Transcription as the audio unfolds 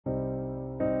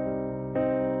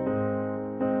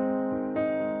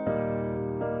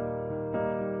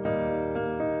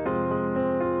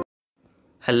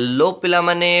Hello पिला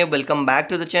माने welcome back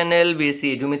to the channel BC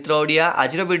मित्र ओडिया।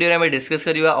 आज वीडियो में discuss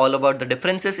करिवा all about the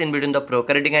differences in between the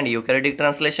prokaryotic and eukaryotic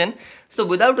translation. So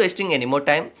without wasting any more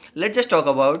time let's just talk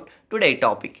about today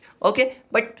topic. Okay,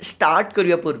 but start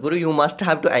करिया पूर्व you must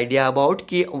have to idea about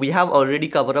कि we have already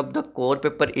cover up the core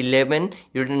paper 11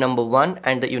 unit number 1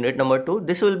 and the unit number 2।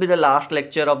 This will be the last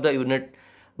lecture of the unit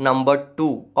number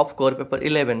 2 of core paper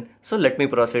 11। So let me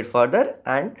proceed further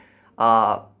and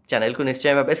channel को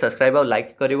निश्चय भाव subscribe और like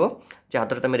करिवो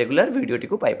जहाँद्वारा तुम regular video T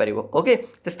pi पारिबो। Okay,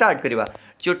 तो start करवा।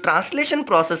 जो translation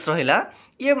process रहिला,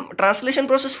 ये ट्रांसलेशन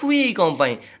प्रोसेस हुई कौन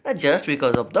पाई ना, just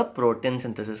because of the protein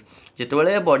synthesis.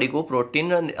 जितेबाला body को प्रोटीन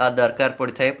दरकार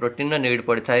पड़ी था, प्रोटीन नीड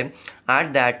पड़ी था, एट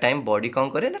दैट टाइम बॉडी कौन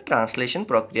करे ना ट्रांसलेशन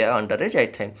प्रक्रिया अंडर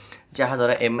जाए,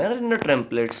 जहाँद्वारा mRNA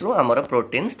टेम्पलेट्स रू आमर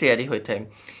प्रोटीन्स तैयारी होता है।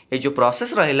 ये जो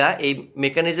प्रोसेस रहिला ए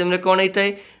मेकानिज्म रे कौन होता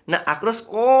है ना, across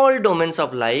all domains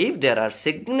of life there are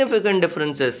significant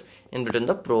differences in between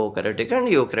the prokaryotic and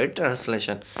eukaryotic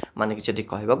translation. माने कि जदि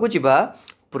कहबाकू जिबा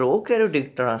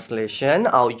प्रोकैरियोटिक ट्रांसलेशन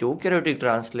और यूकैरियोटिक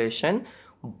ट्रांसलेशन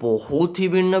बहुत ही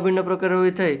भिन्न भिन्न प्रकार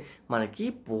होता है, माने कि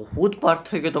बहुत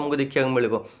पार्थक्य तुमको देखा मिले।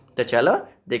 तो चलो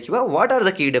देखिए what are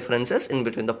the key differences in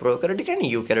between the prokaryotic and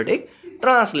eukaryotic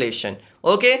translation.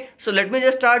 Okay, so let me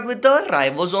just start with the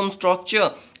ribosome structure.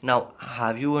 Now,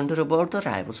 have you wondered about the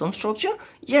ribosome structure?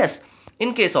 Yes,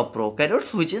 in case of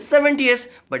prokaryotes which is 70s,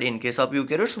 but in case of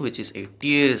eukaryotes which is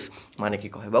 80s. माने कि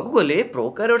कहबाकू गले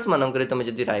prokaryotes मानकरे तमे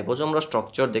जदि ribosome रो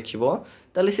structure देखिबो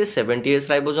ताले से 70s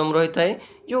ribosome रही थाए,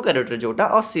 eukaryote रे जोटा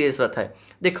 80s रा थाए।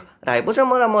 देखो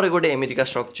राइबोसोम हमर गोटे एमितिका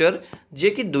स्ट्रक्चर जे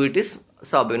कि दुईटी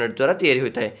सब यूनिट द्वारा तैयारी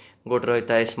होता है। गोटे रही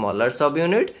है स्मॉलर सब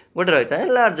यूनिट, गोटे रही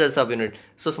है लार्जर सब यूनिट।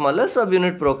 सो स्मॉलर सब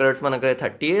यूनिट प्रोकैरियोट्स मानकर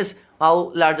 30s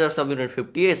आउ लार्जर सब यूनिट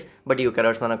 50s, बट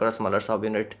यूकैरियोट्स मानकर स्मॉलर सब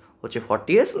यूनिट होचे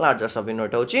 40s, लार्जर सब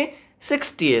यूनिट होचे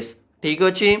 60s। ठीक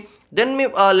अच्छे, then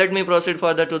let me proceed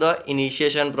further to the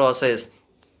initiation process.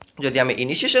 जदि आम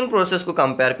इनिशिएशन प्रोसेस को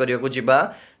कंपेयर करने जिबा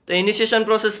तो इनिशिएशन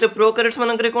प्रोसेस रे प्रोकैरियोट्स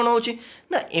मानकर कौन होची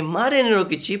ना mRNA रो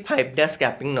किछि 5'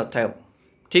 कैपिंग न थाए।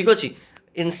 ठीक अच्छे,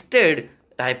 इंस्टेड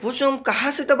राइबोसोम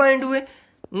कहाँ सहित बाइंड हुए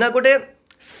ना गोटे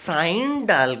साइन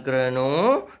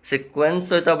डायग्राम सीक्वेंस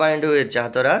सहित बाइंड हुए,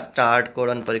 जहाँद्वारा स्टार्ट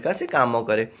कोडन परिका से काम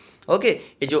करे। ओके,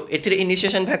 ये जो एथिरे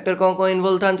इनिशिएशन फैक्टर कौन कौन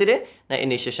इन्वॉल्व था ना,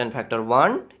 initiation factor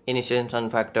 1, initiation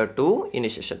factor 2,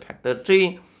 initiation factor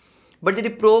 3। But ji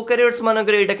prokaryotes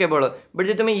मानकर यहाँ केवल, बट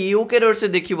जी तुम यूकैरियोट से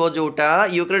देखो जोटा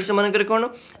यूकैरियोट्स मानकर कौन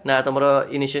ना तुम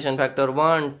इनिशिएशन फैक्टर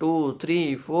 1, 2,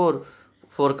 3,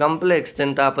 4 कम्प्लेक्स,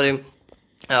 देन तापर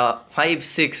 5,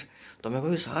 6। तुम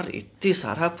कह सार एत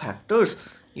सारा फैक्टर्स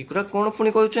युरा कौन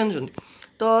पुणी कहते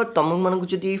तो तुम मानक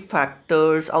जदि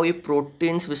फैक्टर्स आउ ये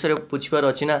प्रोटीन्स विषय बुझार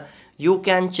अच्छी ना, you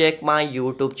can check my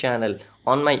YouTube channel.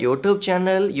 On my YouTube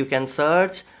channel you can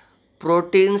search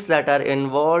proteins that are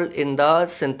involve in the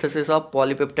synthesis of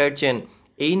polypeptide chain.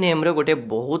 यही नेम रे गोटे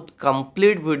बहुत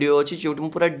कंप्लीट वीडियो अच्छी जो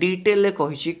पूरा डिटेल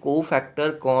कही कौ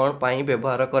फैक्टर कौन पाई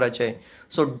व्यवहार कराए।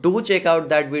 So do check out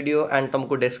that video and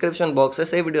तुमको डिस्क्रिप्शन बॉक्स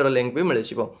से वीडियो लिंक भी मिल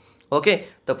जाए। ओके,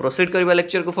 तो प्रोसीड करवा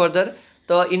लेक्चर को फर्दर।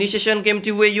 तो इनिशिएशन केमती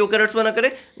हुए यूकैरियोट्स मानकर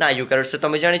ना, यूकैरियोट्स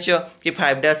तुम जानिछ कि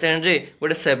 5' एंड रे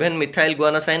गोटे 7 मिथाइल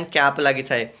गुआनोसाइन कैप लगी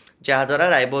थाए, जहाँद्वारा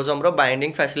राइबोसोम रो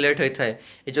बाइंडिंग फैसिलिटेट होता है।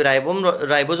 ये जो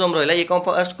राइबोसोम रहा ये कौन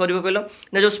फर्स्ट कर कहल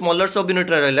ना, जो स्मॉलर सब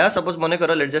यूनिट रहा सपोज मन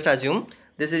कर let just assume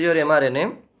this is your mRNA।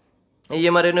 ये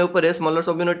mRNA ऊपर स्मॉलर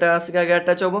सब यूनिट आसिक आगे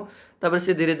अटैच हम, तापर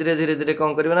से धीरे धीरे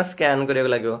कौन कर ना स्कैन करा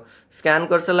लगे। स्कैन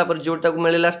कर सारा जोटा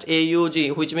मिले last AUG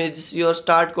which means your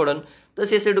start codon, तो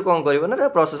सी से कौन कर ना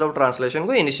प्रोसेस ऑफ ट्रांसलेशन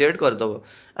को इनिशिएट करदेव।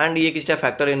 एंड ये किसी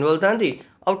फैक्टर इन्वॉल्व था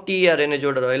और tRNA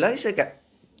जो रहा से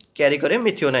कैरी करे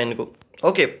मिथियोनाइन को।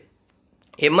 ओके,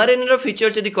 mRNA रो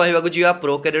फीचर जदि कहबाकू जा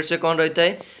प्रोकैरियोट से कौन रहता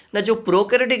है ना, जो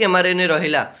प्रोकैरियोटिक mRNA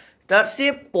रहिला तार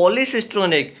से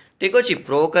पॉलीसिस्ट्रोनिक। ठीक अच्छे,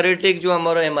 प्रोकैरियोटिक जो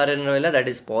आमर mRNA रहिला दैट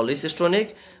इज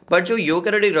पॉलीसिस्ट्रोनिक, बट जो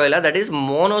यूकैरियोटिक रहिला दैट इज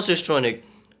मोनोसिस्ट्रोनिक।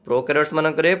 प्रोकैरियोट्स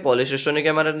मानकर पॉलीसिस्ट्रोनिक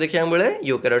mRNA देखा मिले,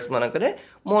 यूकैरियोट्स मानकर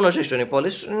मोनोसिस्ट्रोनिक।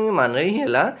 पॉलीसिस्ट्रोनिक मान ही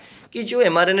है कि जो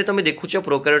mRNA तुम देखुच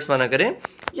प्रोकैरियोट्स मानकर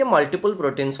ये मल्टीपल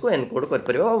प्रोटीन्स को एनकोड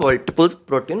कर मल्टीपल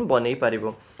प्रोटीन बन पार।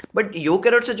 बट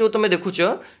यूकैरियोट से जो तुम देखुच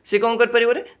सी कौन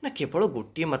कर ना, केवल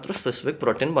गोटे मात्र स्पेसिफिक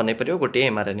प्रोटीन बन पार गोटे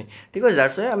mRNA। ठीक है,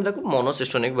 दैट्स व्हाई आम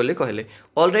मोनोसिस्ट्रोनिक बोली कहले।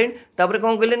 ऑलराइट, तापर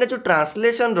कौन कहले ना, जो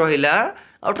ट्रांसलेशन रहिला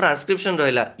और ट्रांसक्रिप्शन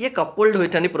रहिला ये कपल्ड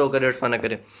होता है प्रोकैरियोट्स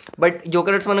मानकर, बट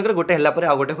यूकैरियोट्स मानकर गोटे है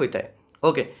आ गोटे होता है।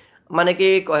 ओके, माने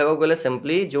कि कहबाक गले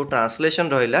सिंपली जो ट्रांसलेशन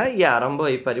रहिला ये आरंभ हो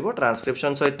पार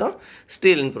ट्रांसक्रिप्शन सहित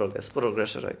स्टिल इन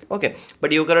प्रोग्रेस रही। ओके,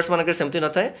 बट यूकैरियोट्स मानकर सेमती न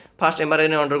थाए। First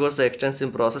mRNA undergoes the extensive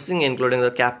processing including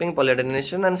the capping,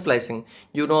 पॉलीडेनिनेशन and splicing.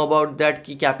 You know about that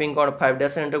कि कैपिंग कौन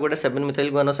 5' एंड गोटे 7 मिथाइल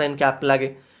गुआनोसाइन कैप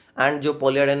लगे एंड जो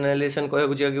पॉलीएडेनाइलेशन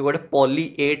कहूँ कि गोटे पॉली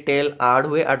ए टेल आड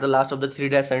हुए at the last of the 3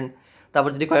 dash and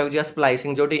तापर जदि कहूँ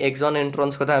स्प्लाइसिंग जो एक्सॉन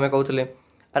इंट्रॉन्स कथा आम कहते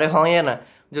अरे हाँ या ना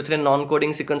जो थे नॉन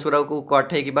कोडिंग सिक्वेंस गुरा को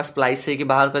कट हो स्प्लाइस हो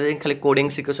बाहर कर खाली कोडिंग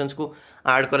सिक्वेंस को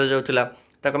आड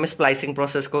कर स्प्लाइसिंग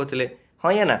प्रोसेस कहते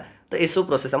हाँ या ना तो ये सब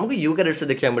प्रोसेस आमको यूकैरियोट से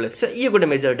देखा मिले सो ये गोटे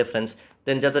मेजर डिफरेंस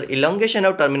देन जहाँ इलंगेशन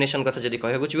और टर्मिनेशन कथा जब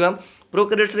कहूँ जी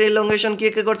प्रोकैरियोट्स रे इलंगेशन किए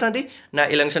करते ना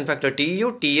इलंगेशन फैक्टर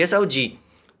TU TS और G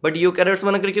बट यूकैरियोट्स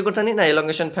मानक किए करते ना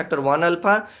इलंगेशन factor 1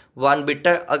 alpha 1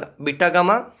 beta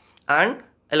gamma and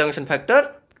इलंगेशन factor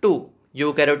 2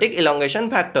 eukaryotic इलंगेशन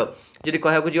factor जब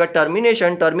कहूँ जी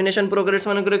टर्मिनेशन प्रोकैरियोट्स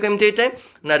मानक केमती होता है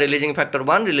ना releasing factor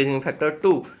 1 releasing factor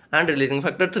 2 and releasing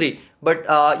factor 3 but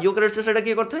eukaryotes से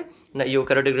किए करते हैं ना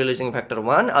यूकैरियोटिक रिलीजिंग फैक्टर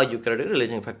 1 और यूकैरियोटिक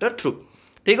रिलीजिंग फैक्टर 3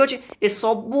 ठीक अच्छे ये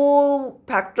सब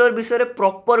फैक्टर विषय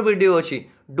प्रॉपर वीडियो अच्छी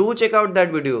do check out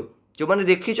that video जो मैंने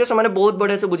देखी से बहुत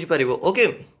बढ़िया से बुझीपार ओके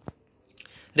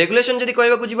रेगुलेशन जब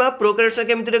कहवाक जा प्रोकैरियोट्स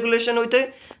केमती रेगुलेशन होता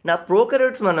है ना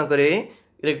प्रोकैरियोट्स मानक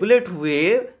रेगुलेट हुए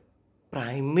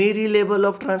प्राइमरी लेवल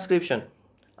ऑफ ट्रांसक्रिप्शन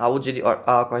आउ जदि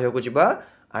कहवाक जा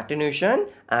attenuation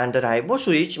and ribo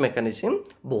switch mechanism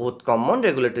बहुत कॉमन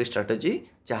रेगुलेटरी स्ट्रेटजी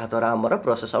जहाँ द्वारा आमर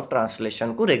प्रोसेस ऑफ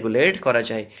ट्रांसलेशन को रेगुलेट करा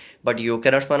जाए बट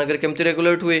यूकैरियोट्स मानक केमती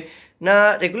रेगुलेट हुए ना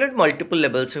रेगुलेट मल्टीपल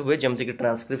लेवल से हुए जमती कि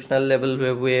ट्रांसक्रिप्शनल लेवल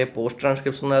हुए पोस्ट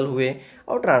ट्रांसक्रिप्शनल हुए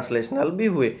और ट्रांसलेशनल भी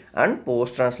हुए एंड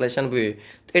पोस्ट ट्रांसलेशन भी हुए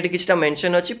तो ये किसी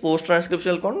मेंशन अच्छी पोस्ट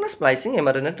ट्रांसक्रिप्शनल कौन ना स्प्लाइसिंग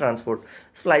mRNA ट्रांसपोर्ट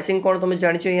स्प्लाइसिंग कौन तुम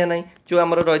जानी या ना जो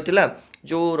आमर रही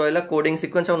जो रहा कोडिंग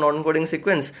सिक्वेंस और नॉन कोडिंग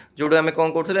सिक्वेंस जोड़ आम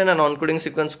कौन करते ना नॉन कोडिंग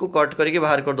सिक्वेंस को कट करके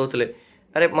बाहर कर दौले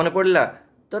अरे मन पड़ा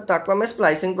तो ताको आम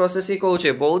स्प्लाइसिंग प्रोसेस ही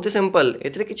कहे बहुत ही सिंपल ए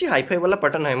किसी हाईफाई वाला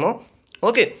पैटर्न है मो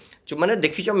ओके जो मैंने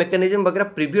देखीच मेकानिज्म वगैरह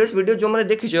प्रीवियस वीडियो जो मैंने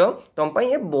देखीच तुम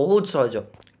ये बहुत सहज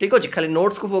ठीक अच्छे खाली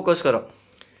नोट्स को फोकस कर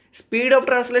स्पीड ऑफ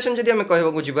ट्रांसलेशन जब आम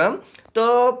कहवाक जा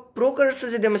तो प्रोकैरियोट्स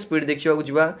जब आम स्पीड देखा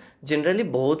जा जनरली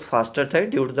बहुत फास्टर थाए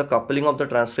due to the coupling of the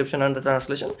transcription and the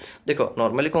translation देख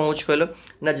नॉर्मली कौन हो कहल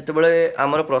ना जिते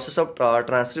आमर प्रोसेस ऑफ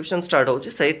ट्रांसक्रिप्शन स्टार्ट हो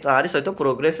तारी सहित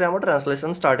प्रोग्रेस आम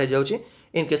ट्रांसलेशन स्टार्ट हो जाऊँगी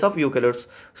इन केस ऑफ यूकैरियोट्स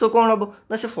सो कौन हम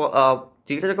ना से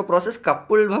दुईटा जाक प्रोसेस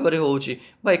कपल्ड भाव में हो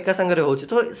एका सांगे हो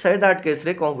तो से दैट केस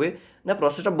रे कौन हुए ना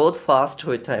प्रोसेसटा बहुत फास्ट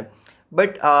होता है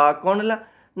बट कौन है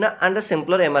ना and the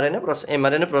simpler mRNA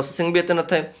processing भी एत न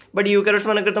थाए बट यूकैरियोट्स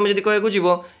मानक तुम जब कहवाक जीव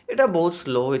यहाँ बहुत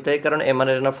स्लो होता है कारण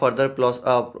mRNA फर्दर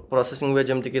प्रोसेसिंग हुए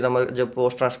जमती कि जो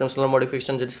पोस्ट ट्रांसक्रिप्शनल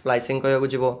मॉडिफिकेशन जब स्प्लाइसिंग कहवाक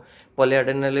जीव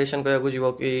पॉलीएडेनाइलेशन कहवाक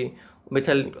जीव कि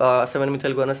मिथाइल 7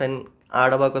 मिथाइल गुआनोसाइन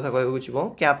आड हवा कथा कहवाक जीव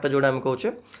कैप्टा जोड़ा आम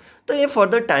कहे तो ये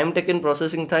फर्दर टाइम टेकन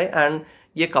प्रोसेसिंग थाए एंड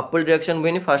ये कपल रिएक्शन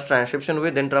हुए फर्स्ट ट्रांसक्रिप्शन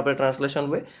हुए देन ट्रांसलेशन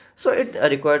हुए so it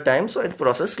require time so it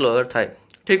process slower थाए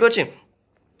ठीक अच्छे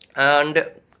and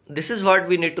this is what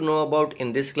we need to know about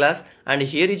in this class and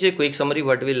here is a quick summary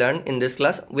what we learned in this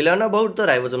class. We learn about the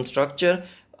ribosome structure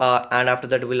and after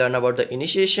that we learn about the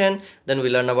initiation, then we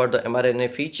learn about the mRNA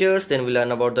features, then we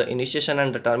learn about the initiation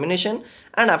and the termination,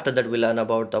 and after that we learn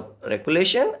about the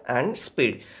regulation and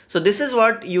speed. So this is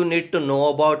what you need to know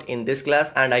about in this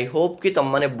class and I hope कि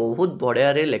तुम मैंने बहुत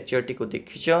बढ़िया रे lecture T को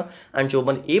देखिछ and जो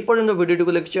मन ए पर्यंत वीडियो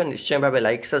को देखिछ निश्चय भाव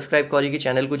लाइक सब्सक्राइब करिकी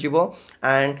चैनल को जीव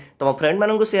एंड तुम फ्रेंड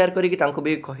मानन को शेयर करिकी तांको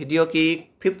भी कहि दियो कि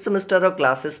 5th सेमेस्टर रो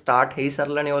क्लासेस स्टार्ट हो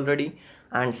सारलानी ऑलरेडी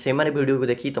एंड से मैंने वीडियो को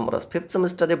देखी तुम 5th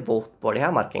सेमेस्टर में बहुत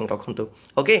बढ़िया मार्किंग रखु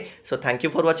okay so thank you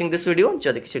for watching this video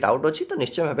जब किसी डाउट अच्छी तो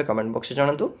निश्चय भाव कमेंट बॉक्स में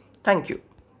जनातु थैंक यू।